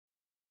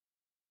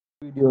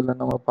வீடியோவில்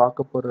நம்ம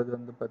பார்க்க போகிறது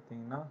வந்து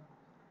பார்த்தீங்கன்னா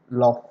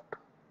லாஃப்ட்.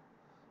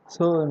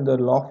 ஸோ இந்த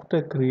லாஃப்டை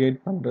க்ரியேட்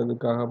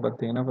பண்ணுறதுக்காக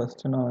பார்த்தீங்கன்னா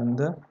ஃபஸ்ட்டு நான்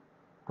வந்து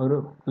ஒரு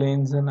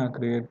பிளேன்ஸை நான்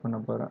க்ரியேட் பண்ண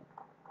போகிறேன்.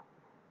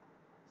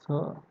 ஸோ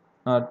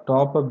நான்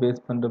டாப்பை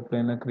பேஸ் பண்ணுற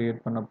பிளேனை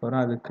க்ரியேட் பண்ண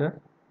போகிறேன். அதுக்கு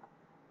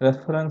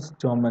reference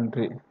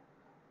geometry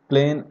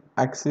plane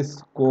axis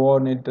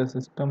coordinator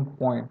system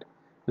point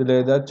இதில்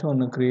ஏதாச்சும்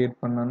ஒன்று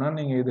க்ரியேட் பண்ணோன்னா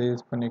நீங்கள் இதை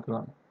யூஸ்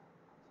பண்ணிக்கலாம்.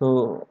 ஸோ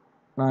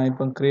நான்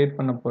இப்போ க்ரியேட்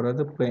பண்ண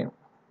போகிறது பிளேன்.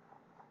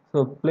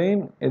 ஸோ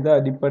பிளேன் எதை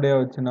அடிப்படையாக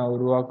வச்சு நான்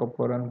உருவாக்க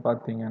போகிறேன்னு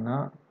பார்த்தீங்கன்னா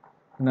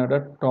என்னோட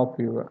டாப்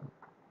வியூவை.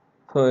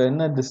 ஸோ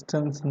என்ன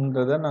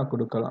டிஸ்டன்ஸுன்றதை நான்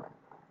கொடுக்கலாம்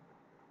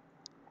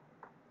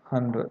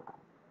 100.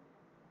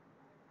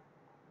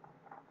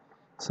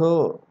 ஸோ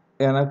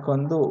எனக்கு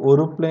வந்து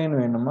ஒரு பிளேன்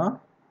வேணுமா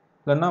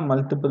இல்லைன்னா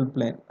மல்டிபிள்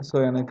பிளேன். ஸோ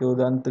எனக்கு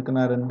உதாரணத்துக்கு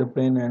நான் 2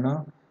 பிளேன்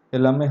வேணும்,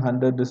 எல்லாமே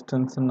 100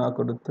 டிஸ்டன்ஸ்ன்னு நான்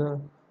கொடுத்து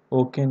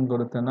ஓகேன்னு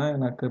கொடுத்தேன்னா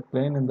எனக்கு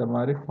பிளேன் இந்த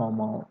மாதிரி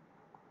ஃபார்ம் ஆகும்.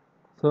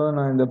 ஸோ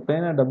நான் இந்த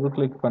பிளேனை டபுள்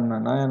கிளிக்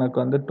பண்ணேன்னா எனக்கு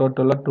வந்து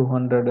டோட்டலாக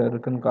 200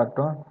 இருக்குன்னு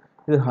காட்டும்,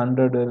 இது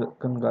 100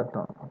 இருக்குன்னு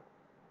காட்டும்.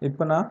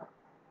 இப்போ நான்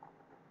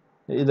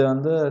இதை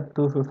வந்து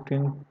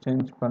 215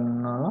 சேஞ்ச்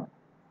பண்ணாலும்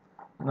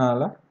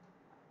என்னால்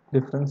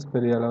டிஃப்ரென்ஸ்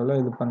பெரிய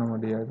அளவில் இது பண்ண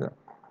முடியாது.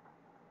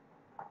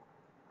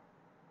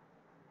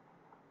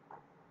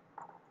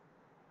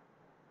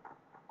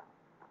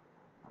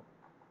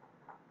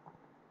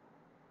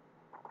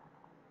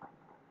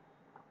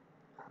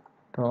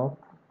 Top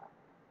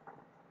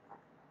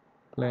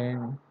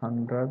plane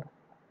 100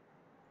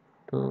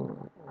 to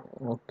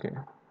okay.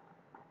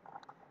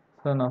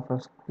 So நான்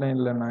ஃபஸ்ட்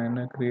பிளேனில் நான்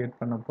என்ன க்ரியேட்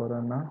பண்ண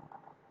போகிறேன்னா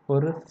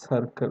ஒரு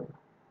சர்க்கிள்.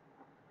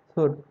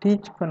 ஸோ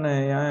டீச் பண்ண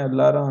ஏன்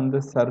எல்லாரும் வந்து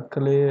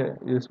சர்க்கிளே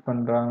யூஸ்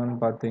பண்ணுறாங்கன்னு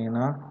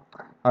பார்த்தீங்கன்னா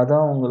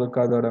அதான் உங்களுக்கு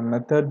அதோட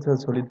மெத்தட்ஸை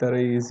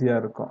சொல்லித்தர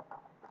ஈஸியாக இருக்கும்.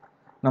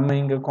 நம்ம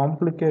இங்கே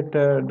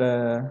காம்ப்ளிகேட்டட்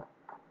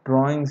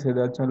ட்ராயிங்ஸ்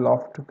ஏதாச்சும்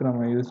லாஃப்ட்டுக்கு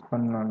நம்ம யூஸ்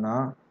பண்ணோன்னா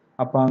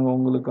அப்போ அங்கே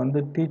உங்களுக்கு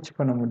வந்து டீச்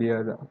பண்ண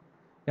முடியாது.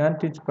 ஏன்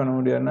டீச் பண்ண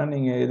முடியாதுன்னா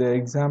நீங்கள் இதை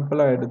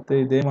எக்ஸாம்பிளாக எடுத்து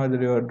இதே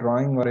மாதிரி ஒரு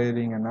ட்ராயிங்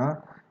வரைகிறீங்கன்னா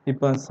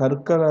இப்போ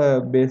சர்க்கிளை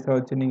பேஸாக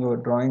வச்சு நீங்கள்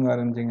ஒரு ட்ராயிங்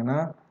வரைஞ்சிங்கன்னா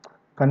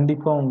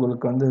கண்டிப்பாக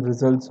உங்களுக்கு வந்து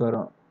ரிசல்ட்ஸ்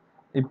வரும்.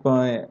 இப்போ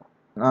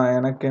நான்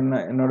எனக்கு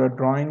என்னோடய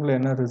ட்ராயிங்கில்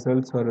என்ன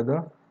ரிசல்ட்ஸ் வருதோ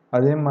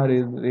அதே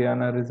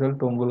மாதிரியான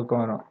ரிசல்ட்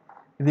உங்களுக்கும் வரும்.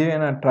 இதுவே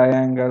நான்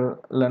ட்ரையாங்கிள்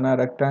இல்லைன்னா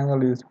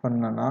ரெக்டாங்கிள் யூஸ்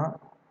பண்ணேன்னா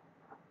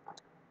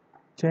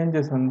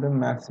சேஞ்சஸ் வந்து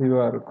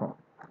மேசிவாக இருக்கும்.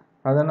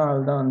 அதனால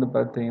தான் வந்து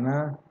பார்த்தீங்கன்னா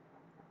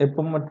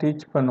எப்பவுமே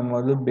டீச்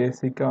பண்ணும்போது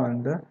பேசிக்காக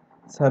வந்து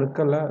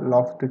சர்க்கிளை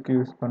லாஃப்ட்டுக்கு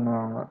யூஸ்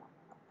பண்ணுவாங்க.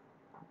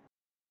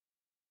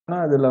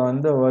 ஆனால் அதில்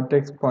வந்து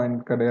வெர்டெக்ஸ்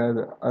பாயிண்ட்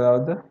கிடையாது,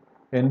 அதாவது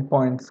எண்ட்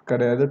பாயிண்ட்ஸ்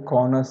கிடையாது,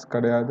 கார்னர்ஸ்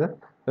கிடையாது,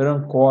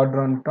 வெறும்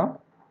குவாட்ரண்ட்டும்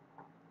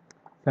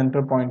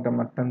சென்டர் பாயிண்ட்டை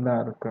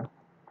மட்டும்தான் இருக்குது.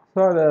 ஸோ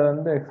அதை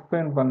வந்து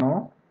எக்ஸ்பிளைன்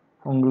பண்ணவும்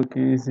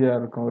உங்களுக்கு ஈஸியாக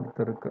இருக்கும்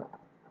ஒருத்தருக்கு.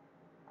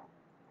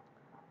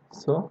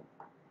 ஸோ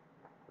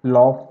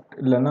லாஃப்ட்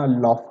இல்லைன்னா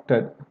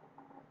லாஃப்டட்.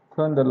 ஸோ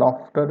இந்த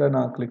லாஃப்டடை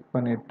நான் கிளிக்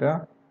பண்ணிவிட்டு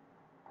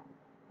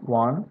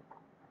 1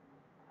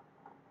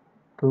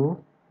 2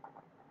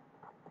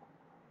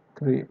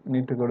 3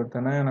 நீட்டு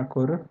கொடுத்தேன்னா எனக்கு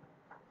ஒரு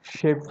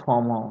ஷேப்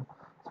ஃபார்ம் ஆகும்.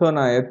 ஸோ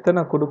நான்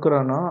எத்தனை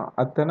கொடுக்குறேனோ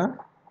அத்தனை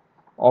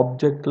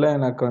ஆப்ஜெக்டில்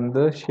எனக்கு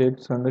வந்து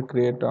ஷேப்ஸ் வந்து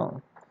க்ரியேட்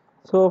ஆகும்.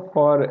 ஸோ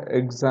ஃபார்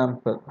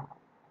எக்ஸாம்பிள்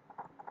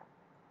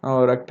நான்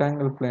ஒரு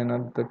ரெக்டாங்கிள் பிளேன்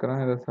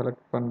எடுத்துக்கிறேன், இதை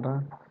செலக்ட்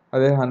பண்ணுறேன்,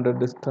 அதே 100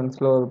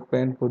 டிஸ்டன்ஸில் ஒரு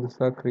பிளேன்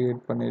புதுசாக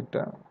க்ரியேட்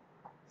பண்ணிட்டேன்.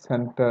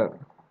 சென்டர்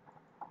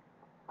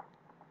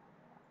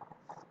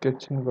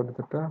ஸ்கெட்ச்னு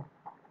கொடுத்துட்டு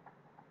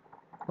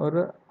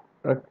ஒரு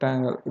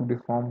ரெக்டாங்கிள் இப்படி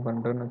ஃபார்ம்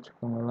பண்ணுறேன்னு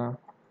வச்சுக்கோங்களேன்.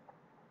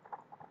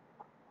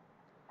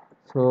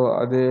 ஸோ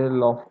அதே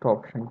லாஃப்ட்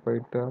ஆப்ஷன்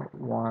போயிட்டு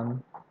 1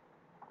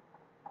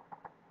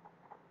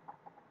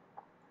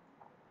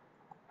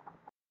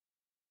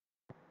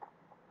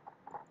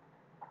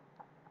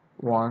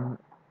 1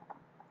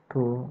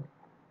 2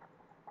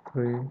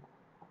 3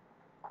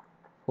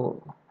 4.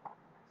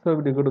 ஸோ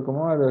இப்படி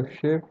கொடுக்கும்போது அது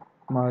ஷேப்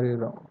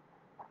மாறிடும்.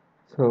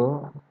 ஸோ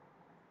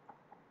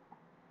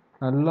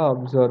நல்லா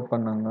அப்சர்வ்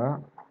பண்ணுங்க.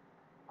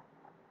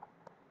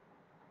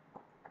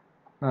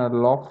 நான்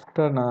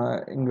லாஃப்டை நான்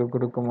இங்கே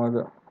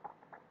கொடுக்கும்போது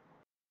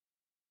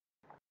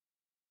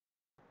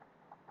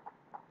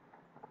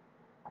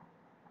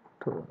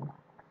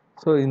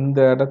ஸோ இந்த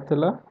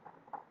இடத்துல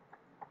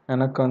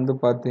எனக்கு வந்து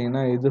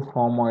பார்த்தீங்கன்னா இது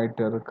ஃபார்ம்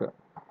ஆகிட்டு இருக்கு,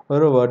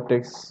 ஒரு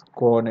வெர்டெக்ஸ்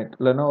கோஆர்டினேட்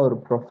இல்லைன்னா ஒரு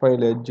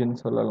ப்ரொஃபைல் எட்ஜுன்னு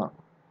சொல்லலாம்.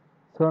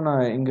 ஸோ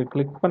நான் இங்கே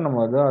கிளிக்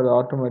பண்ணும்போது அது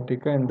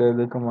ஆட்டோமேட்டிக்காக இந்த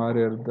இதுக்கு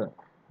மாறிடுது.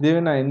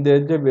 இதுவே நான் இந்த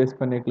எட்ஜை பேஸ்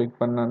பண்ணி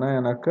கிளிக் பண்ணேன்னா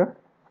எனக்கு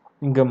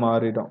இங்கே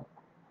மாறிடும்.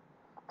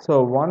 ஸோ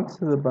ஒன்ஸ்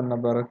இது பண்ண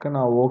பிறகு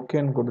நான்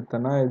ஓகேன்னு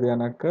கொடுத்தேன்னா இது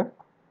எனக்கு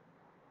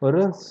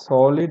ஒரு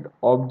சாலிட்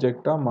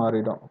ஆப்ஜெக்டாக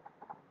மாறிடும்.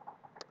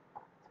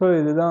 ஸோ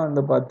இதுதான்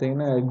வந்து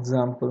பார்த்தீங்கன்னா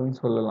எக்ஸாம்பிள்னு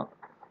சொல்லலாம்.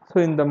 ஸோ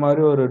இந்த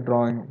மாதிரி ஒரு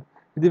ட்ராயிங்.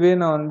 இதுவே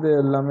நான் வந்து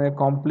எல்லாமே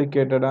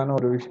காம்ப்ளிகேட்டடான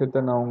ஒரு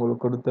விஷயத்த நான்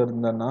உங்களுக்கு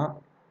கொடுத்துருந்தேன்னா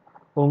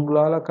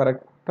உங்களால்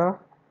கரெக்டாக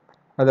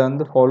அதை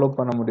வந்து ஃபாலோ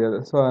பண்ண முடியாது.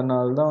 ஸோ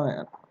அதனால தான்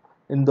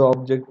இந்த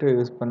ஆப்ஜெக்டை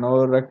யூஸ் பண்ண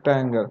ஒரு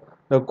ரெக்டாங்கிள்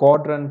இந்த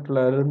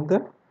குவாட்ரண்ட்டில் இருந்து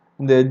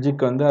இந்த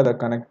எட்ஜுக்கு வந்து அதை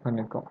கனெக்ட்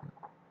பண்ணிக்கும்.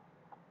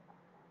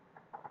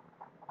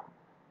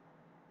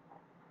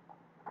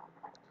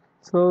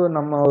 ஸோ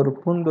நம்ம ஒரு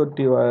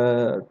பூந்தொட்டி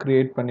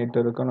கிரியேட் பண்ணிட்டு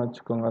இருக்கோம்னு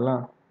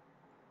வச்சுக்கோங்களேன்.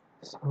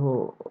 ஸோ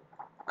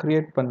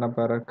கிரியேட் பண்ண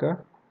பிறகு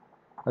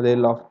அதே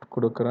லாஃப்ட்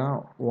கொடுக்குறேன்.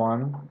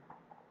 1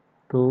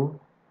 2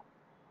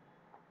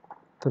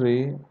 3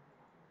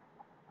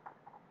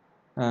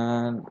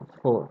 and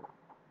 4.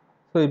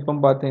 ஸோ இப்போ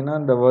பார்த்தீங்கன்னா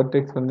இந்த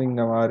வெர்டெக்ஸ் வந்து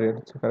இங்கே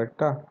மாறிடுச்சு.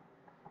 கரெக்டாக?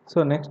 ஸோ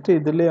நெக்ஸ்ட்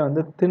இதுலேயே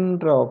வந்து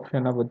தின்ற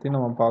ஆப்ஷனை பற்றி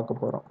நம்ம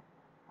பார்க்க போகிறோம்.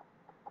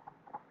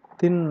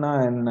 தின்னா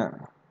என்ன?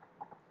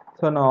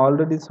 ஸோ நான்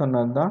ஆல்ரெடி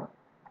சொன்னது தான்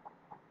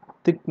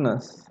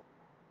திக்னஸ்.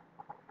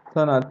 ஸோ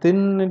நான்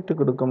தின்னுட்டு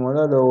கொடுக்கும்போது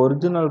அது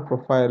ஒரிஜினல்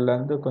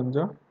ப்ரொஃபைல்லேருந்து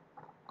கொஞ்சம்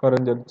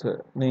குறைஞ்சிடுச்சு.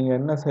 நீங்கள்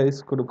என்ன சைஸ்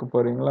கொடுக்க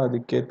போகிறீங்களோ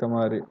அதுக்கேற்ற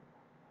மாதிரி.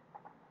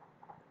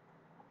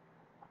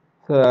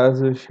 So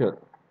as usual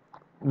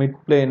mid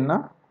பிளேன்னா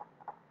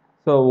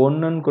so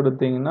 1ன்னு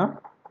கொடுத்தீங்கன்னா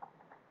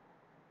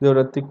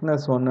இதோட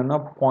திக்னஸ் 1ன்னா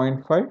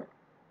 0.5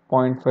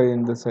 0.5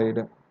 இந்த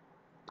சைடு.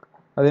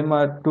 அதே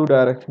மாதிரி 2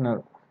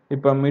 டைரக்ஷனல்.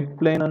 இப்போ மிட்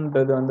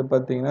பிளேன்ன்றது வந்து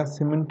பார்த்தீங்கன்னா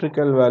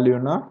சிமெட்ரிக்கல்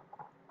வேல்யூனா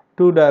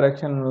 2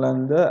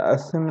 டைரக்ஷன்லேருந்து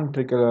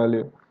அசிமெட்ரிக்கல்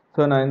வேல்யூ.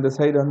 ஸோ நான் இந்த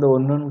சைடு வந்து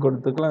 1ன்னு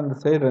கொடுத்துக்கலாம், இந்த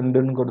சைடு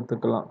 2ன்னு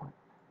கொடுத்துக்கலாம்.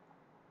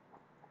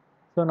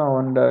 ஸோ நான்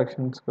 1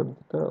 டைரக்ஷன்ஸ்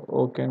கொடுத்துட்டு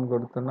ஓகேன்னு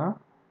கொடுத்தேன்னா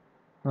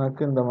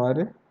எனக்கு இந்த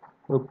மாதிரி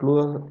ஒரு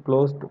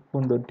க்ளோஸ்டு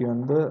பூந்தொட்டி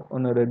வந்து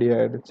ஒன்று ரெடி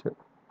ஆகிடுச்சு.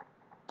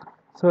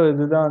 ஸோ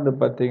இதுதான் வந்து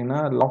பார்த்தீங்கன்னா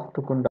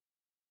லாஃப்ட்டுக்குண்ட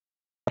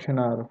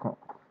ஆப்ஷனாக இருக்கும்.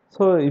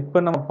 ஸோ இப்போ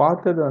நம்ம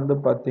பார்த்தது வந்து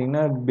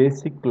பார்த்தீங்கன்னா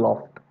பேசிக்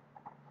லாஃப்ட்.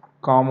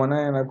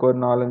 காமனாக எனக்கு ஒரு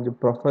 4-5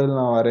 ப்ரொஃபைல்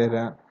நான்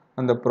வரைகிறேன்,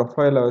 அந்த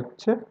ப்ரொஃபைலை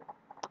வச்சு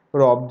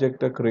ஒரு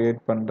ஆப்ஜெக்டை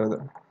க்ரியேட் பண்ணுறது.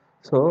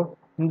 ஸோ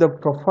இந்த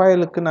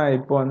ப்ரொஃபைலுக்கு நான்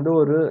இப்போ வந்து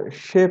ஒரு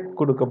ஷேப்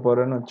கொடுக்க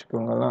போகிறேன்னு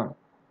வச்சுக்கோங்களேன்.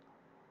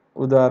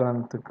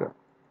 உதாரணத்துக்கு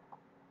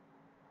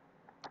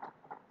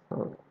ஸோ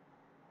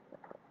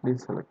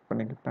டீசெலக்ட்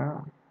பண்ணிக்கிட்டேன்.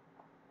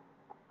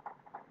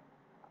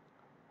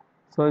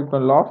 ஸோ இப்போ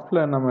லாஃப்டில்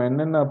நம்ம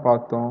என்னென்ன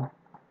பார்த்தோம்?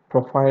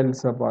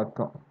 ப்ரொஃபைல்ஸை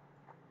பார்த்தோம்.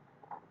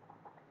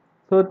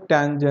 ஸோ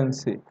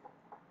டேஞ்சன்சி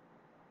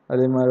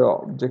அதே மாதிரி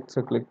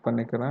ஆப்ஜெக்ட்ஸை கிளிக்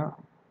பண்ணிக்கிறேன்.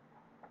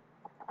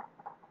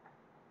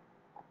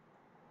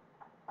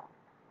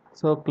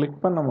 ஸோ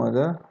கிளிக்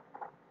பண்ணும்போது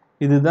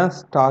இதுதான்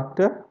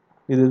ஸ்டார்ட்டு,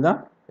 இதுதான்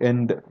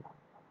எண்டு.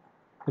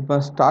 இப்போ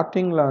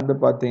ஸ்டார்டிங்கில் வந்து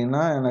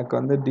பார்த்தீங்கன்னா எனக்கு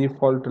வந்து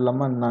டிஃபால்ட்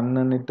இல்லாமல்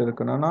நன்னுன்னுட்டு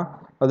இருக்கணும்னா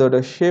அதோட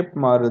ஷேப்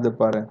மாறுது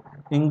பாரு.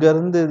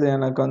 இங்கேருந்து இது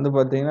எனக்கு வந்து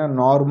பார்த்தீங்கன்னா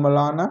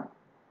நார்மலான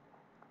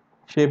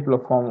ஷேப்பில்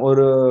ஃபார்ம்.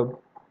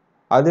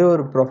 அதே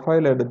ஒரு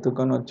ப்ரொஃபைல்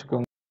எடுத்துக்கோன்னு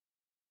வச்சுக்கோங்க.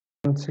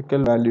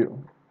 சிக்கல் வேல்யூ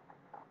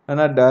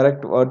ஏன்னா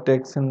டைரக்ட்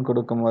வெர்டெக்ஸ்ன்னு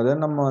கொடுக்கும்போது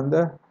நம்ம வந்து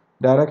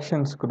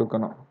டைரக்ஷன்ஸ்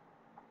கொடுக்கணும்.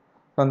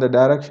 அந்த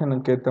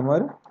டைரக்ஷனுக்கு ஏற்ற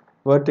மாதிரி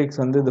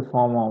வெர்டெக்ஸ் வந்து இது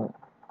ஃபார்ம் ஆகும்.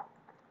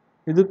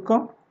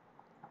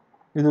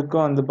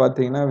 இதுக்கும் வந்து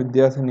பார்த்தீங்கன்னா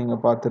வித்தியாசம்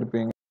நீங்கள்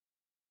பார்த்துருப்பீங்க.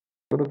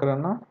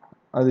 கொடுக்குறேன்னா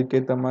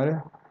அதுக்கேற்ற மாதிரி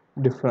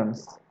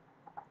டிஃப்ரென்ஸ்.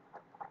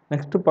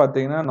 நெக்ஸ்ட்டு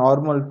பார்த்தீங்கன்னா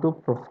நார்மல் டு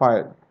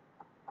ப்ரொஃபைல்.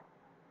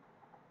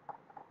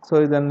 ஸோ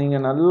இதை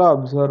நீங்கள் நல்லா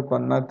அப்சர்வ்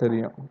பண்ணால்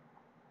தெரியும்.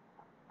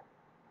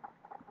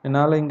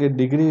 என்னால் இங்கே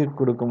டிகிரி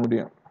கொடுக்க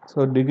முடியும். ஸோ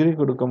டிகிரி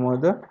கொடுக்கும்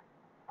போது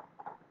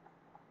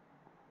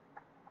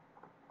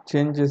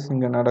சேஞ்சஸ்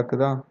இங்கே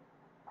நடக்குதா?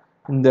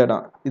 இந்த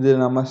இடம் இது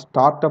நம்ம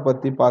ஸ்டார்ட்டை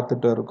பற்றி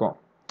பார்த்துட்டு இருக்கோம்.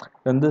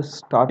 இது வந்து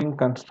ஸ்டார்டிங்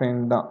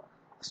கன்ஸ்ட்ரெயின்ட் தான்.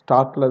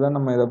 ஸ்டார்ட்டில் தான்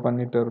நம்ம இதை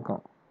பண்ணிட்டு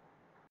இருக்கோம்.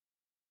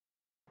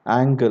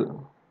 ஆங்கிள்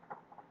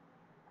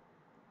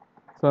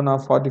ஸோ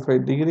நான்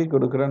 45 டிகிரி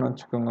கொடுக்குறேன்னு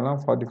வச்சுக்கோங்களேன்.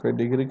 45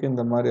 டிகிரிக்கு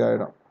இந்த மாதிரி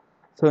ஆகிடும்.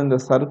 ஸோ இந்த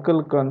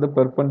சர்க்கிளுக்கு வந்து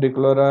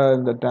பெர்பெண்டிகுலராக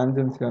இந்த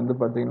டேஞ்சன்சி வந்து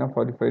பார்த்தீங்கன்னா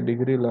 45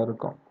 டிகிரியில்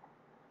இருக்கும்.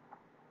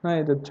 நான்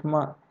இதை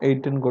சும்மா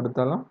 8ன்னு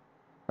கொடுத்தாலும்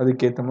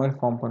அதுக்கேற்ற மாதிரி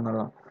ஃபார்ம்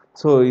பண்ணலாம்.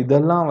 ஸோ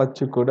இதெல்லாம்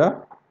வச்சு கூட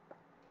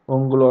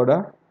உங்களோட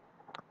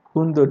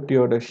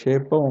பூந்தொட்டியோட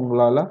ஷேப்பை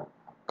உங்களால்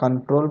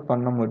கண்ட்ரோல்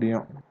பண்ண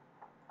முடியும்.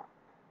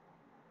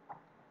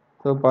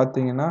 ஸோ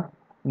பார்த்தீங்கன்னா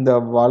இந்த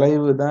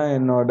வளைவு தான்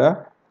என்னோட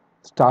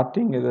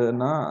ஸ்டார்டிங்.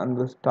 இதுனா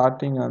அந்த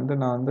ஸ்டார்டிங்கை வந்து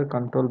நான் வந்து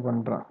கண்ட்ரோல்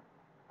பண்ணுறேன்.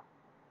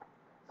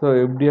 ஸோ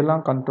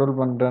எப்படியெல்லாம் கண்ட்ரோல்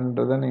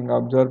பண்ணுறேன்றதை நீங்கள்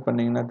அப்சர்வ்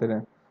பண்ணிங்கன்னா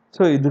தெரியும்.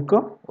 ஸோ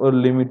இதுக்கும் ஒரு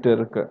லிமிட்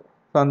இருக்குது.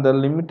 ஸோ அந்த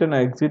லிமிட்டை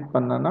நான் எக்ஸிட்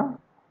பண்ணேன்னா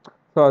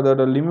ஸோ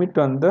அதோட லிமிட்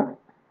வந்து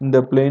இந்த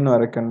பிளேன்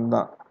வரைக்கும்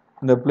தான்.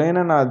 இந்த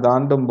பிளேனை நான்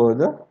தாண்டும்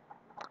போது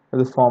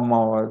அது ஃபார்ம்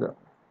ஆகாது.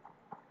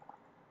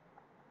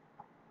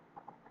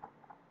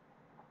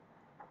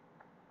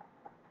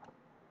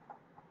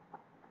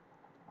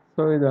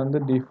 ஸோ இதை வந்து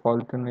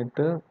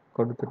டிஃபால்ட்டுன்னுட்டு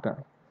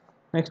கொடுத்துட்டேன்.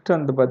 நெக்ஸ்ட்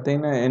வந்து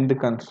பார்த்தீங்கன்னா எண்டு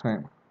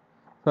கன்ஸ்ட்ரெயின்ட்.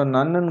 ஸோ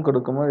நன்னுன்னு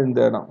கொடுக்கும்போது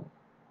இந்த இடம்.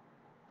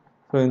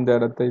 ஸோ இந்த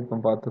இடத்த இப்போ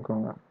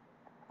பார்த்துக்கோங்க.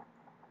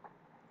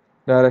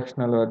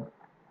 Directional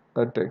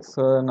vertex.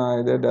 ஸோ நான்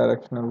இதே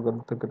டைரக்ஷனல்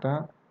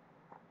கொடுத்துக்கிட்டேன்.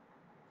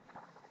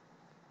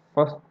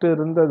 ஃபஸ்ட்டு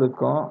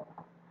இருந்ததுக்கும்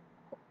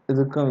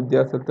இதுக்கும்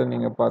வித்தியாசத்தை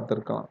நீங்கள்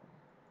பார்த்துருக்கலாம்.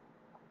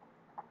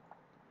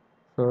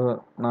 ஸோ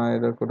நான்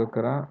இதை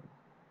கொடுக்குறேன்,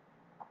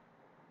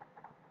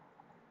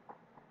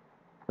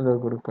 இதை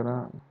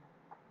கொடுக்குறேன்.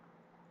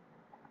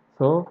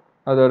 ஸோ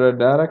அதோட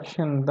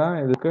டைரக்ஷன் தான்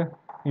இதுக்கு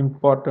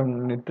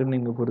இம்பார்ட்டன்ட்டு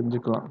நீங்கள்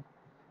புரிஞ்சுக்கலாம்.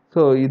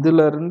 ஸோ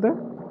இதிலிருந்து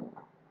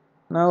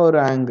நான் ஒரு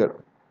ஆங்கிள்.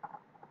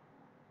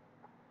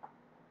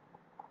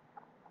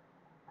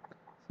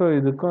 ஸோ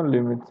இதுக்கும்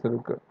லிமிட்ஸ்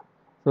இருக்குது.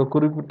 ஸோ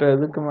குறிப்பிட்ட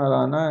இதுக்கு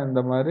மேலான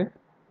இந்த மாதிரி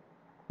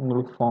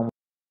உங்களுக்கு ஃபார்ம்.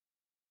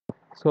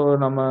 ஸோ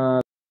நம்ம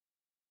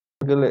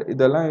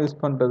இதெல்லாம்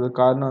யூஸ் பண்ணுறது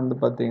காரணம் வந்து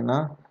பார்த்தீங்கன்னா,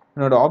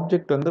 என்னோட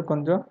ஆப்ஜெக்ட் வந்து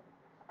கொஞ்சம்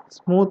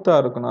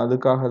ஸ்மூத்தாக இருக்கணும்,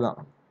 அதுக்காக தான்.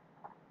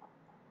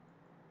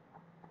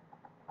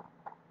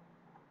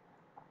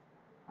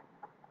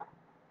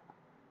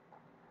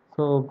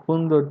 ஸோ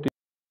பூந்தொட்டி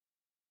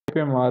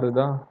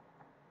மாறுதா?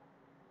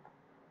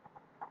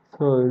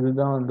 ஸோ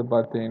இதுதான் வந்து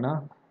பார்த்தீங்கன்னா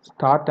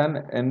ஸ்டார்ட் அண்ட்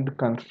எண்ட்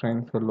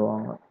கன்ஸ்ட்ரெயின்ட்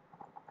சொல்லுவாங்க.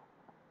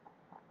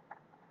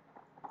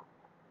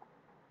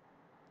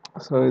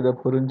 ஸோ இதை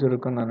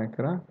புரிஞ்சிருக்குன்னு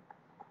நினைக்கிறேன்.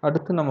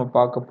 அடுத்து நம்ம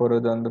பார்க்க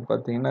போகிறது வந்து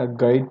பார்த்தீங்கன்னா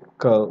கைட்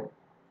கர்வ்.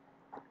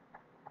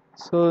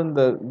 ஸோ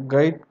இந்த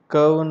கைட்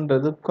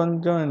கர்வ்ன்றது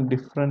கொஞ்சம்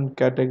டிஃப்ரெண்ட்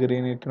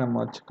கேட்டகரின்னுட்டு நம்ம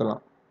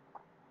வச்சுக்கலாம்.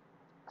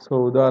 ஸோ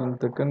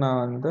உதாரணத்துக்கு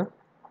நான் வந்து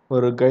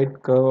ஒரு கைட்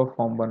கர்வை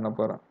ஃபார்ம் பண்ண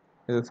போகிறேன்.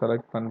 இதை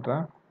செலக்ட்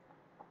பண்ணுறேன்,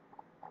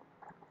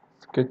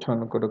 ஸ்கெட்ச்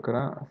ஒன்று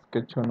கொடுக்குறேன்,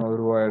 ஸ்கெட்ச் ஒன்று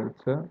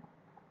உருவாயிடுச்சு.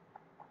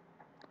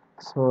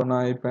 ஸோ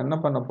நான் இப்போ என்ன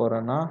பண்ண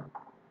போகிறேன்னா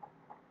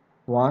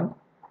 1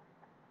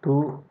 2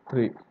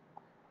 3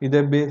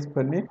 இதை பேஸ்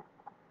பண்ணி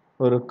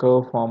ஒரு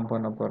கர்வ் ஃபார்ம்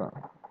பண்ண போகிறேன்.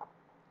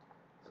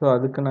 ஸோ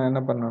அதுக்கு நான்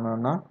என்ன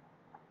பண்ணணும்னா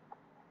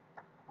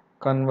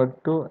கன்வெர்ட்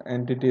டு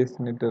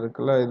என்டிட்டிஸ்ன்னுட்டு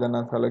இருக்குல்ல, இதை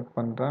நான் செலக்ட்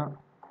பண்ணுறேன்.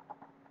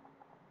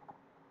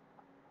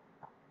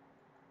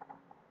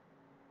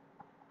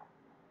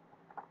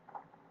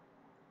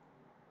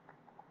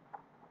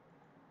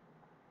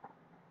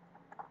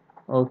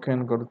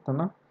 ஓகேன்னு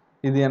கொடுத்தேன்னா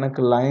இது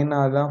எனக்கு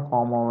லைனாக தான்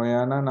ஃபார்ம் ஆகும்.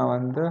 ஏன்னா நான்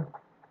வந்து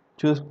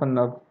சூஸ்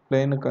பண்ண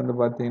பிளேனுக்கு வந்து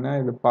பார்த்தீங்கன்னா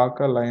இது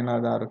பார்க்க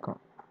லைனாக தான் இருக்கும்.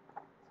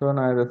 ஸோ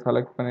நான் இதை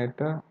செலக்ட்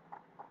பண்ணிவிட்டு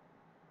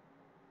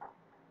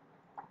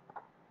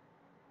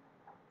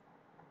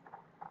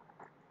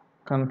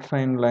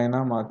கன்ஸ்ட்ரெயின்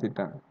லைனாக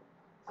மாற்றிட்டேன்.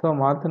 ஸோ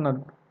மாற்றின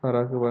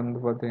பிறகு வந்து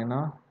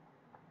பார்த்தீங்கன்னா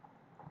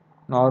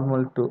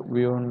நார்மல் டு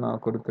வியூன்னு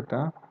நான்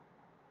கொடுத்துட்டேன்.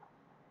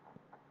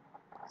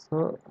 ஸோ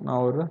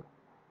நான் ஒரு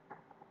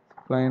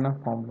லைனாக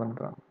ஃபார்ம்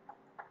பண்ணுறேன்.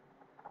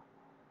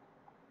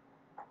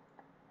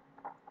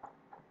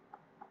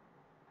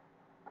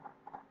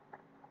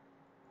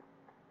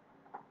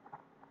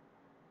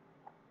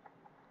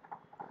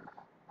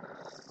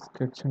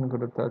 ஸ்கெட்ச்னு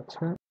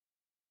கொடுத்தாச்சு.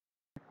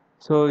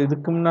 ஸோ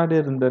இதுக்கு முன்னாடி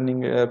இருந்த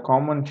நீங்கள்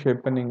காமன்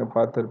ஷேப்பை நீங்கள்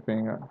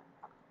பார்த்துருப்பீங்க.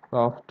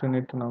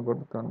 லாஃப்ட்னுட்டு நான்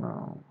கொடுத்தேன்னா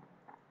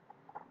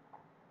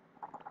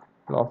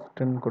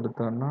லாஃப்ட்னு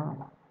கொடுத்தோன்னா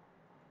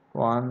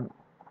 1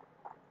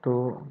 2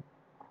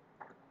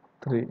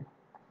 3.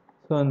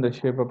 ஸோ இந்த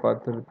ஷேப்பை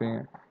பார்த்துருப்பீங்க.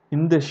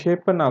 இந்த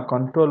ஷேப்பை நான்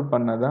கண்ட்ரோல்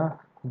பண்ணதான்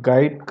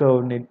கைட்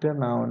கர்வ்னிட்டு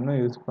நான் ஒன்று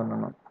யூஸ்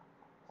பண்ணணும்.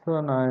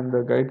 ஸோ நான் இந்த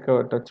கைட்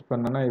கர்வை டச்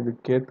பண்ணேன்னா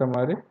இதுக்கேற்ற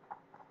மாதிரி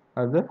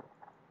அது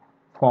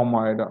ஃபார்ம்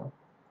ஆகிடும்.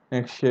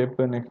 Next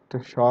shape,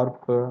 next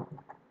sharp,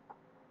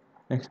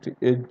 next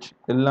edge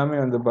எல்லாமே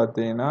வந்து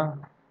பார்த்தீங்கன்னா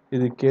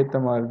இதுக்கேற்ற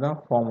மாதிரி தான்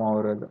ஃபார்ம்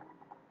ஆகுறது.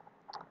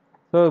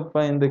 ஸோ இப்போ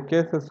இந்த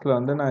கேசஸில்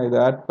வந்து நான் இதை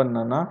ஆட்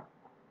பண்ணேன்னா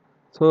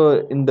ஸோ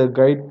இந்த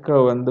கைட்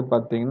கர்வ் வந்து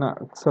பார்த்தீங்கன்னா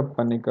அக்செப்ட்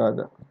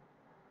பண்ணிக்காது.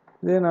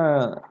 இதே நான்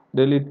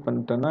டெலீட்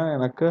பண்ணிட்டேன்னா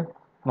எனக்கு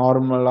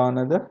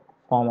நார்மலானது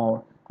ஃபார்ம்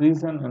ஆகும்.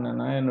 ரீசன்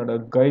என்னென்னா என்னோட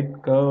கைட்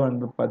கர்வ்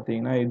வந்து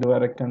பார்த்தீங்கன்னா இது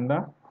வரைக்கும்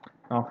தான்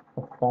நான்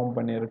ஃபார்ம்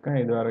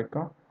பண்ணியிருக்கேன், இது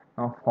வரைக்கும்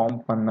நான் ஃபார்ம்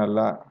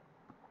பண்ணலை.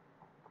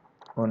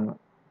 ஒன்று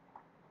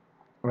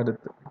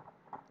அடுத்து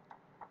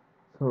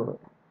ஸோ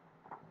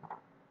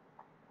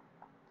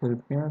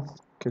திருப்பியும்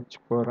ஸ்கெட்ச்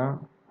போகிறேன்,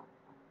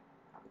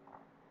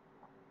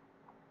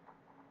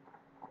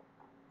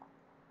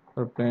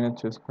 ஒரு பிளேனை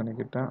சூஸ்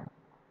பண்ணிக்கிட்டேன்.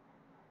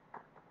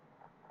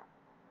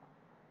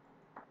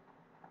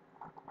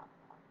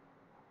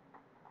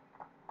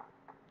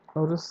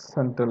 ஒரு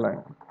சென்டர்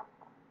லைன்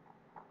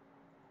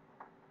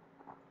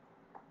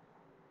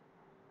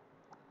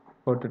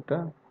போட்டுட்டு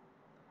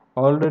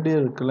ஆல்ரெடி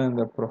இருக்குல்ல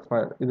இந்த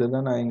ப்ரொஃபைல், இதை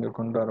தான் நான் இங்கே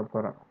கொண்டு வர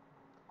போகிறேன்.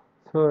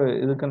 ஸோ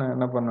இதுக்கு நான்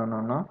என்ன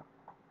பண்ணணும்னா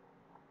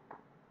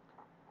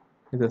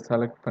இதை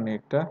செலக்ட்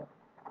பண்ணிவிட்டு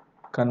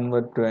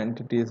கன்வெர்ட் டு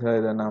என்டிட்டிஸாக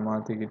இதை நான்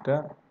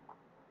மாற்றிக்கிட்டேன்.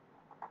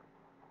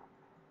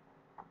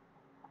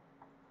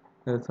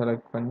 இதை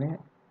செலக்ட் பண்ணி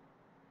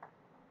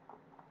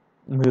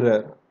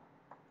மிரர்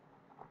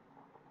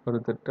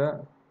கொடுத்துட்டு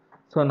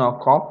ஸோ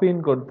நான்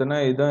காப்பின்னு கொடுத்தேன்னா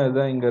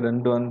இதான் இங்கே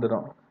 2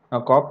 வந்துடும்.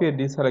 நான் காப்பியை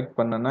டீசெலக்ட்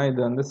பண்ணேன்னா இது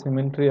வந்து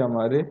சிமெண்ட்ரியாக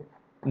மாதிரி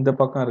இந்த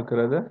பக்கம்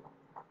இருக்கிறது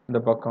இந்த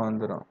பக்கம்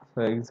வந்துடும். ஸோ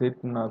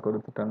எக்ஸிட்னு நான்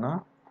கொடுத்துட்டேன்னா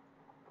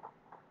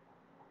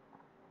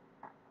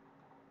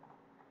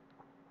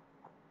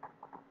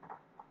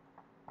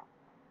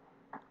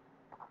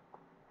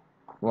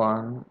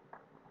ஒன்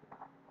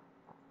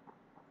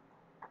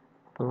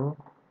டூ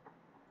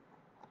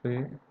த்ரீ.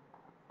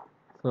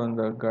 ஸோ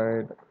இந்த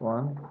கைட்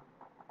 1.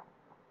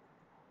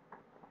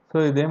 ஸோ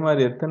இதே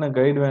மாதிரி எத்தனை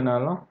கைடு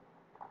வேணாலும்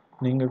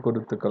நீங்கள்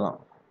கொடுத்துக்கலாம்.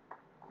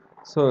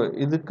 ஸோ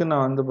இதுக்கு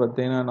நான் வந்து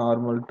பார்த்தீங்கன்னா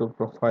normal to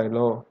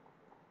ப்ரொஃபைலோ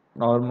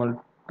normal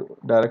to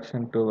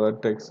direction to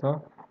வெர்டெக்ஸோ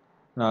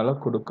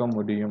என்னால் கொடுக்க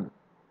முடியும்.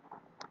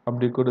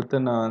 அப்படி கொடுத்து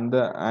நான் வந்து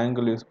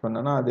ஆங்கிள் யூஸ்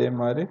பண்ணேன்னா அதே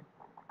மாதிரி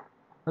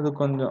அது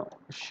கொஞ்சம்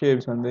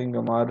ஷேப்ஸ் வந்து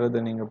இங்கே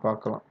மாறுறதை நீங்கள்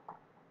பார்க்கலாம்.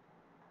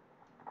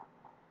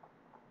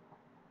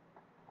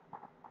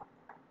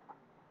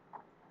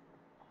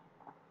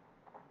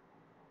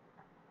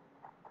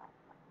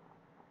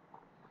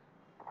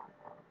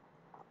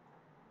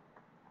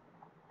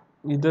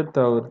 இதை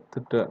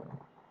தவிர்த்துட்டு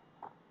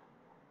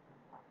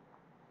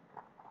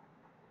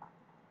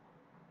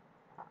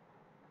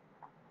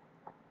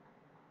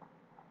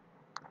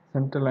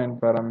சென்டர் லைன்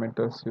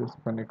பேராமீட்டர்ஸ் யூஸ்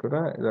பண்ணி கூட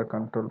இதை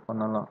கண்ட்ரோல்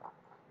பண்ணலாம்.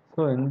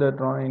 ஸோ இந்த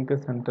டிராயிங்க்கு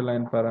சென்டர்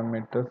லைன்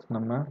பேராமீட்டர்ஸ்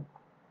நம்ம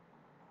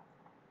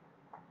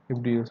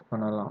இப்படி யூஸ்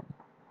பண்ணலாம்.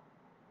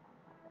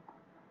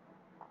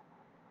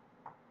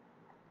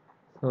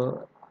 ஸோ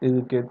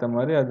இதுக்கேற்ற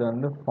மாதிரி அது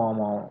வந்து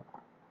ஃபார்ம் ஆகும்.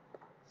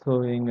 ஸோ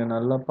இங்கே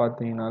நல்லா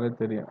பார்த்தீங்கனாலே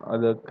தெரியும்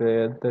அதுக்கு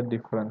ஏற்ற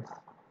டிஃப்ரென்ஸ்.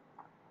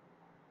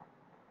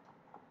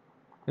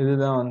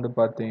 இதுதான் வந்து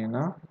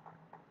பார்த்தீங்கன்னா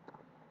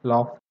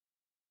லாஃப்ட்.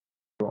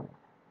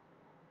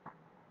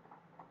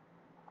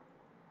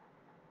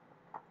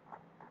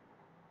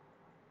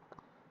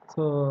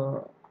 ஸோ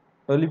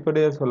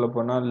வெளிப்படையாக சொல்ல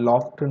போனால்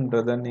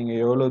லாஃப்ட்ன்றதை நீங்கள்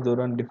எவ்வளோ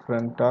தூரம்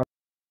டிஃப்ரெண்ட்டாக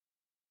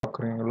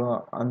பார்க்குறீங்களோ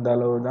அந்த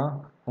அளவு தான்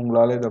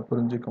உங்களால் இதை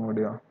புரிஞ்சிக்க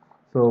முடியும்.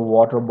 ஸோ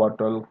வாட்டர்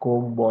பாட்டில்,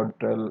 கோக்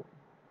பாட்டில்,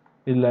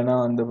 இல்லைன்னா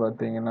வந்து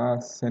பார்த்தீங்கன்னா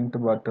சென்ட்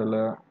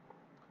பாட்டிலு.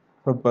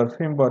 ஸோ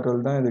பர்ஃப்யூம்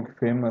பாட்டில் தான் இதுக்கு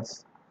ஃபேமஸ்.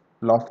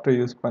 லாஃப்டை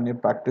யூஸ் பண்ணி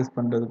ப்ராக்டிஸ்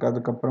பண்ணுறதுக்கு.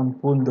 அதுக்கப்புறம்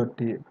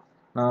பூந்தொட்டி,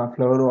 நான்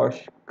ஃப்ளவர்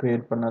வாஷ்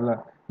க்ரியேட் பண்ணலை,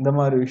 இந்த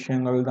மாதிரி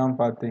விஷயங்கள் தான்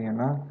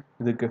பார்த்தீங்கன்னா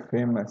இதுக்கு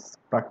ஃபேமஸ்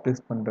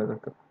ப்ராக்டிஸ்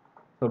பண்ணுறதுக்கு.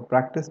 ஸோ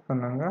ப்ராக்டிஸ்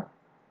பண்ணுங்க,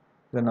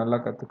 இதை நல்லா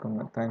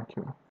கற்றுக்கோங்க.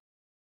 தேங்க்யூ.